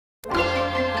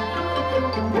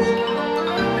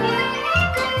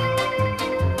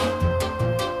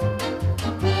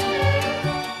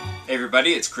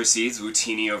everybody, it's Chris Eads,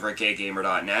 Wootini over at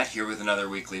GayGamer.net, here with another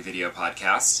weekly video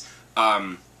podcast.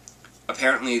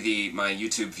 Apparently my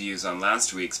YouTube views on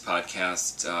last week's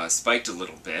podcast spiked a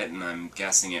little bit, and I'm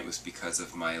guessing it was because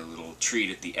of my little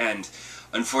treat at the end.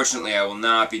 Unfortunately, I will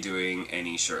not be doing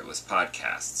any shirtless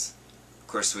podcasts. Of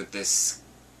course, with this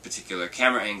particular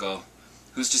camera angle,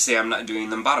 who's to say I'm not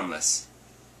doing them bottomless?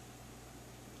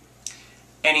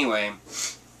 Anyway,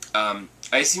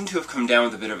 I seem to have come down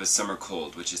with a bit of a summer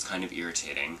cold, which is kind of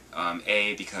irritating.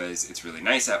 A, because it's really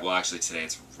nice out. Well, actually today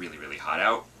it's really, really hot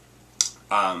out.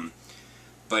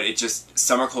 But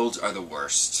summer colds are the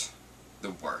worst. The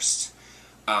worst.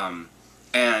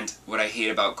 And what I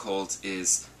hate about colds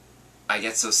is I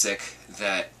get so sick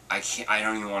that I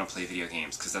don't even want to play video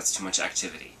games, because that's too much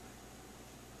activity.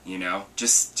 You know?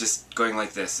 Just going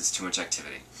like this is too much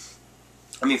activity.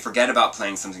 I mean, forget about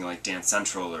playing something like Dance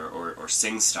Central or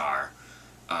SingStar.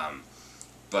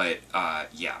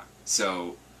 Yeah.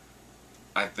 So,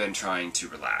 I've been trying to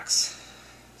relax.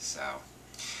 So,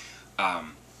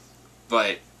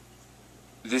 but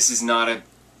this is not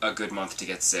a good month to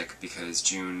get sick, because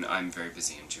June, I'm very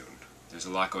busy in June. There's a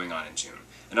lot going on in June.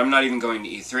 And I'm not even going to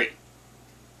E3.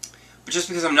 But just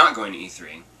because I'm not going to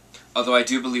E3, although I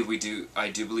do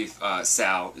believe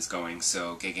Sal is going,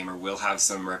 so Gay Gamer will have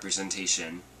some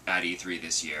representation at E3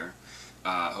 this year.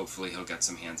 Hopefully he'll get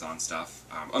some hands-on stuff,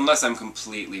 unless I'm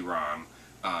completely wrong,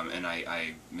 and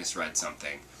I misread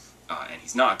something, and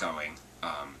he's not going,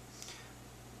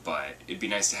 but it'd be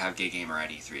nice to have Gay Gamer at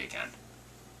E3 again.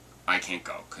 I can't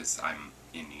go, because I'm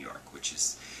in New York,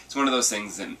 it's one of those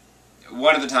things that,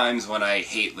 one of the times when I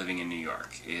hate living in New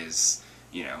York is,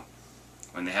 you know,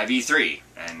 when they have E3,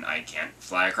 and I can't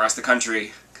fly across the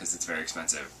country, because it's very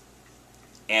expensive.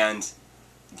 And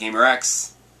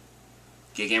GamerX,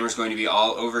 Gay Gamer's going to be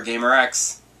all over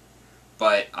GamerX,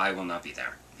 but I will not be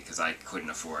there, because I couldn't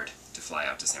afford to fly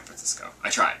out to San Francisco. I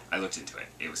tried. I looked into it.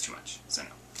 It was too much, so no.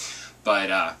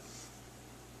 But,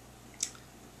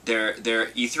 their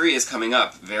E3 is coming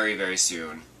up very, very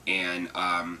soon, and,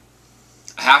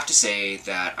 I have to say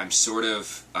that I'm sort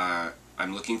of,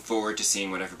 I'm looking forward to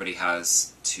seeing what everybody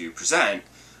has to present,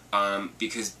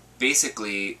 because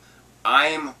basically,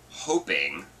 I'm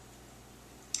hoping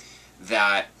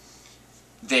that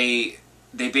they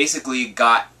basically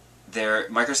got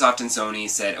Microsoft and Sony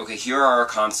said, okay, here are our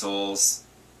consoles,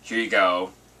 here you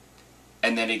go,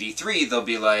 and then at E3 they'll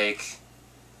be like,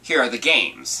 here are the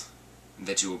games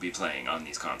that you will be playing on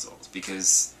these consoles,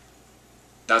 because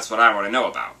that's what I want to know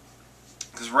about.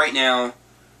 Because right now,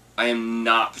 I am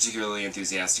not particularly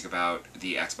enthusiastic about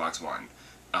the Xbox One.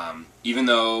 Even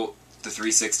though the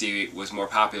 360 was more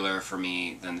popular for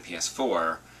me than the PS4,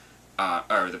 or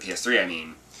the PS3 I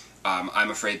mean, I'm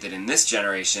afraid that in this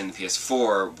generation, the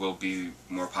PS4 will be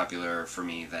more popular for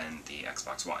me than the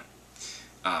Xbox One.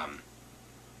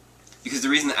 Because the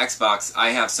reason the Xbox, I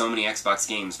have so many Xbox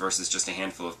games versus just a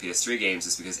handful of PS3 games,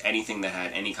 is because anything that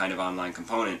had any kind of online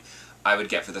component, I would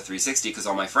get for the 360, because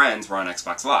all my friends were on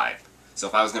Xbox Live. So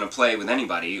if I was going to play with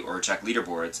anybody, or check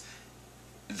leaderboards,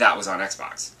 that was on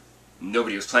Xbox.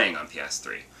 Nobody was playing on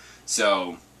PS3.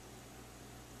 So,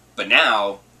 but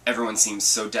now, everyone seems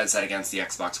so dead set against the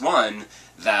Xbox One,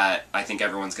 that I think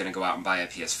everyone's going to go out and buy a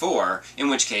PS4, in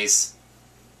which case,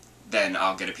 then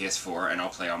I'll get a PS4 and I'll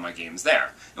play all my games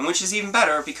there. And which is even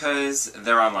better, because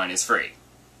their online is free.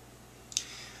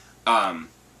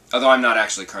 Although I'm not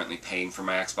actually currently paying for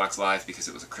my Xbox Live, because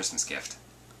it was a Christmas gift.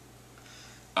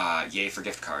 Yay for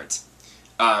gift cards.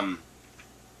 But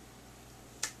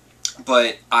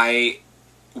I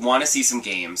want to see some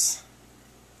games,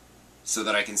 so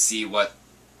that I can see what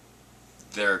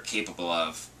they're capable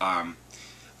of.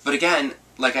 But again,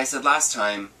 like I said last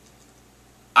time,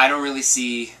 I don't really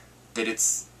see that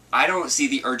I don't see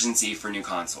the urgency for new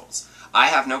consoles. I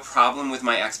have no problem with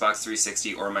my Xbox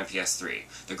 360 or my PS3.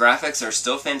 The graphics are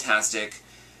still fantastic,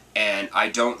 and I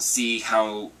don't see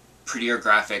how prettier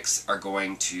graphics are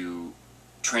going to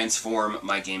transform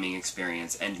my gaming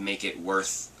experience and make it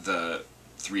worth the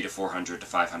 $300 to $400 to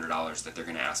 $500 that they're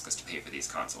going to ask us to pay for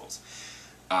these consoles.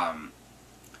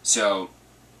 So,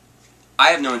 I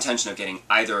have no intention of getting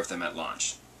either of them at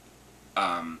launch.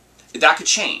 That could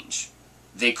change.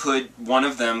 One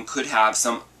of them could have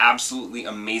some absolutely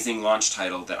amazing launch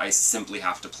title that I simply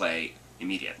have to play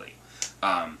immediately.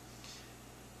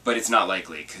 But it's not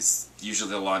likely, because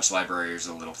usually the launch library is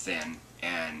a little thin,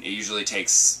 and it usually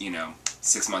takes,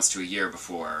 6 months to a year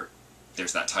before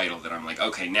there's that title that I'm like,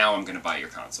 okay, now I'm going to buy your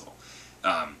console.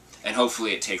 And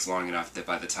hopefully it takes long enough that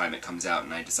by the time it comes out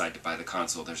and I decide to buy the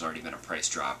console, there's already been a price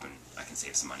drop and I can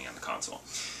save some money on the console.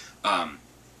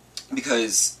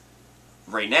 Because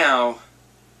right now,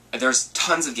 there's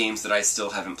tons of games that I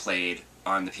still haven't played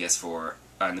on the PS4,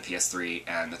 on the PS3,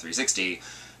 and the 360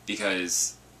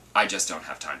 because I just don't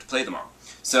have time to play them all.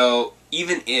 So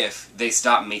even if they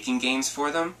stop making games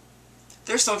for them,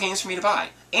 there's still games for me to buy,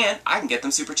 and I can get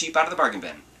them super cheap out of the bargain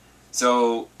bin.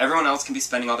 So everyone else can be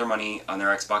spending all their money on their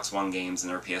Xbox One games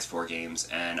and their PS4 games,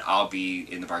 and I'll be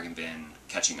in the bargain bin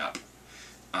catching up.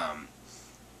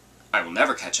 I will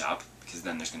never catch up, because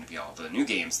then there's going to be all the new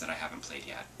games that I haven't played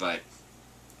yet, but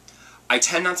I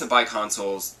tend not to buy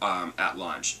consoles at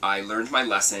launch. I learned my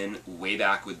lesson way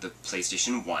back with the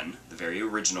PlayStation 1, the very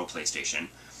original PlayStation.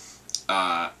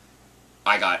 I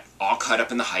got all caught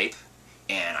up in the hype,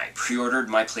 and I pre-ordered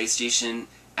my PlayStation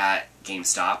at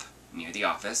GameStop near the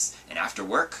office, and after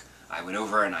work I went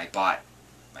over and I bought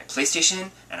my PlayStation,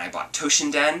 and I bought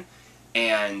Toshinden,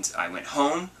 and I went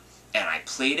home and I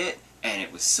played it, and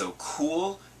it was so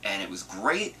cool, and it was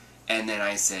great, and then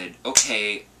I said,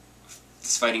 okay,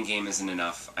 this fighting game isn't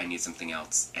enough, I need something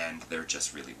else, and there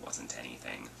just really wasn't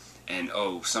anything. And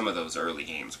oh, some of those early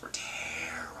games were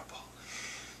terrible.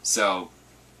 So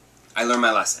I learned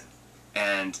my lesson,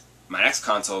 and my next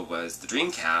console was the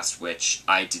Dreamcast, which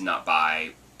I did not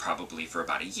buy probably for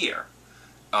about a year.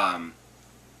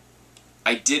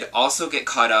 I did also get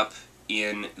caught up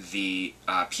in the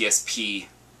PSP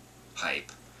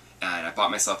hype, and I bought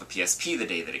myself a PSP the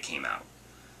day that it came out.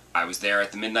 I was there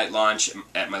at the midnight launch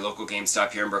at my local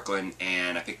GameStop here in Brooklyn,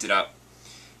 and I picked it up,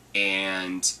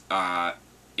 and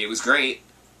it was great,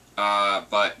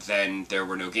 but then there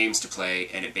were no games to play,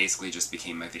 and it basically just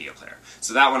became my video player.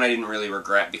 So that one I didn't really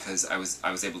regret, because I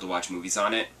was able to watch movies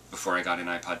on it before I got an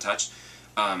iPod Touch.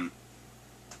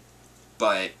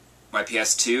 But my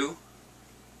PS2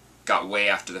 got way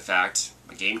after the fact,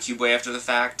 my GameCube way after the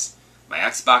fact, my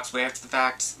Xbox way after the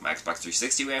fact, my Xbox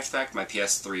 360 way after the fact, my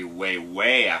PS3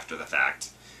 way after the fact.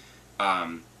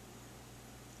 I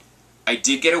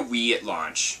did get a Wii at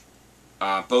launch,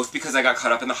 both because I got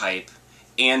caught up in the hype,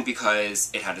 and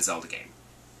because it had a Zelda game.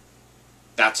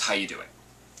 That's how you do it.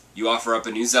 You offer up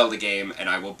a new Zelda game, and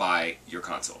I will buy your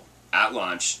console. At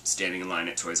launch, standing in line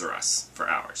at Toys R Us for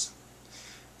hours.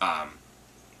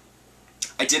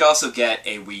 I did also get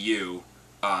a Wii U,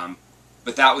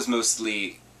 but that was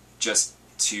mostly just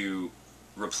to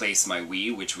replace my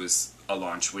Wii, which was a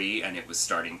launch Wii, and it was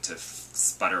starting to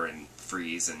sputter and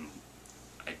freeze, and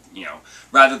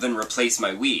rather than replace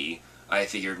my Wii, I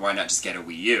figured why not just get a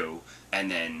Wii U, and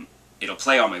then it'll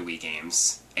play all my Wii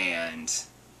games, and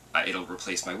it'll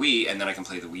replace my Wii, and then I can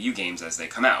play the Wii U games as they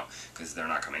come out, because they're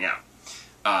not coming out.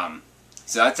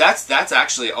 So that's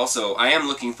actually also, I am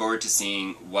looking forward to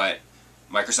seeing what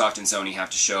Microsoft and Sony have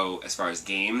to show as far as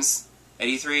games at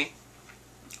E3,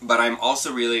 but I'm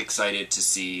also really excited to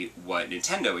see what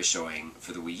Nintendo is showing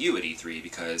for the Wii U at E3,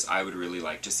 because I would really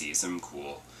like to see some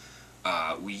cool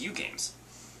Wii U games.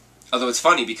 Although it's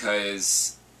funny,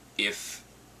 because if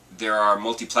there are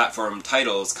multi-platform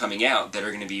titles coming out that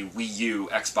are going to be Wii U,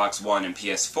 Xbox One, and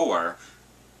PS4,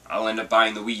 I'll end up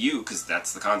buying the Wii U because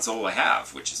that's the console I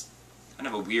have, which is kind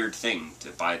of a weird thing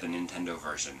to buy the Nintendo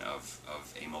version of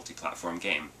a multi-platform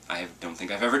game. I don't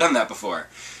think I've ever done that before.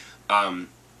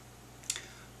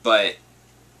 But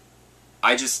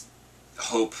I just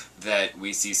hope that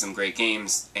we see some great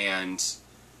games, and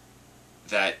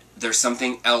that there's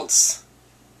something else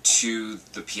to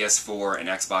the PS4 and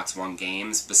Xbox One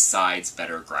games besides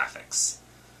better graphics.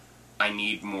 I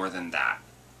need more than that,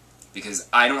 because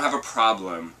I don't have a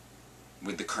problem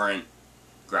with the current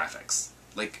graphics.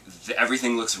 Like,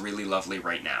 everything looks really lovely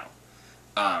right now.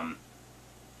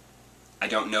 I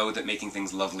don't know that making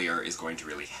things lovelier is going to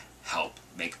really help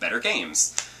make better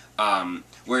games.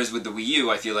 Whereas with the Wii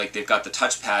U, I feel like they've got the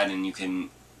touchpad, and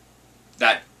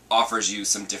that offers you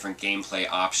some different gameplay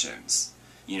options.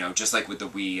 Just like with the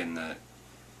Wii and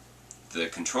the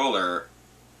controller,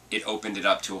 it opened it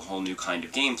up to a whole new kind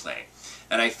of gameplay.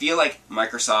 And I feel like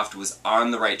Microsoft was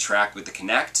on the right track with the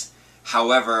Kinect.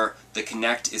 However, the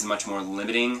Kinect is much more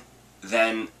limiting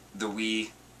than the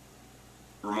Wii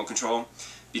remote control,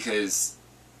 because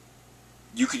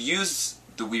you could use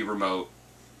the Wii remote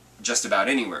just about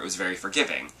anywhere. It was very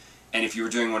forgiving. And if you were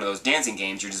doing one of those dancing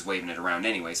games, you're just waving it around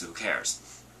anyway, so who cares?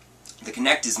 The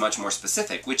Kinect is much more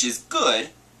specific, which is good,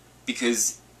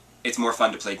 because it's more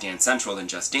fun to play Dance Central than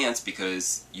Just Dance,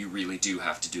 because you really do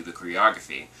have to do the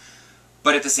choreography.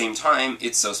 But at the same time,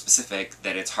 it's so specific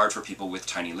that it's hard for people with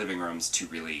tiny living rooms to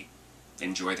really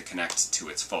enjoy the Kinect to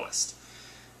its fullest.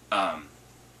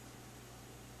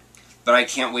 But I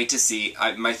can't wait to see.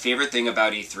 My favorite thing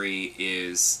about E3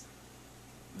 is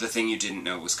the thing you didn't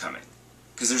know was coming.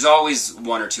 Because there's always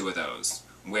one or two of those,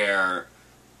 where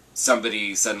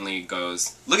somebody suddenly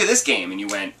goes, look at this game, and you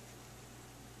went,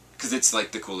 because it's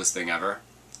like the coolest thing ever,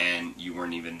 and you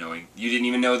didn't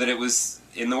even know that it was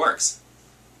in the works.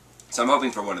 So I'm hoping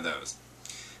for one of those.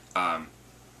 I'm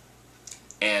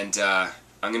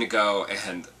gonna go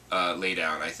and lay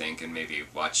down, I think, and maybe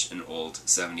watch an old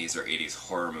 70s or 80s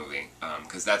horror movie,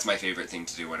 because that's my favorite thing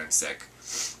to do when I'm sick,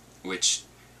 which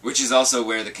is also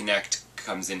where the Kinect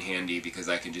comes in handy, because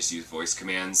I can just use voice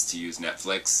commands to use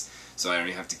Netflix, so I don't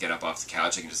even have to get up off the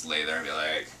couch. I can just lay there and be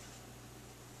like,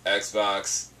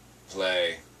 Xbox,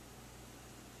 play,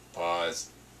 pause,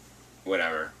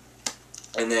 whatever,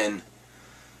 and then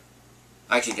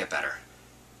I can get better.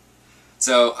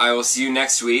 So I will see you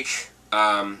next week,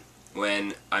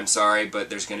 when, I'm sorry, but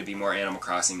there's going to be more Animal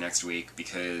Crossing next week,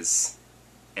 because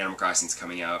Animal Crossing's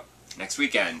coming out next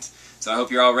weekend. So I hope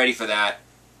you're all ready for that.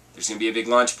 There's going to be a big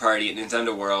launch party at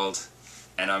Nintendo World,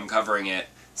 and I'm covering it.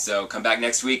 So come back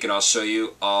next week and I'll show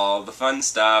you all the fun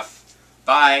stuff.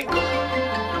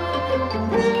 Bye!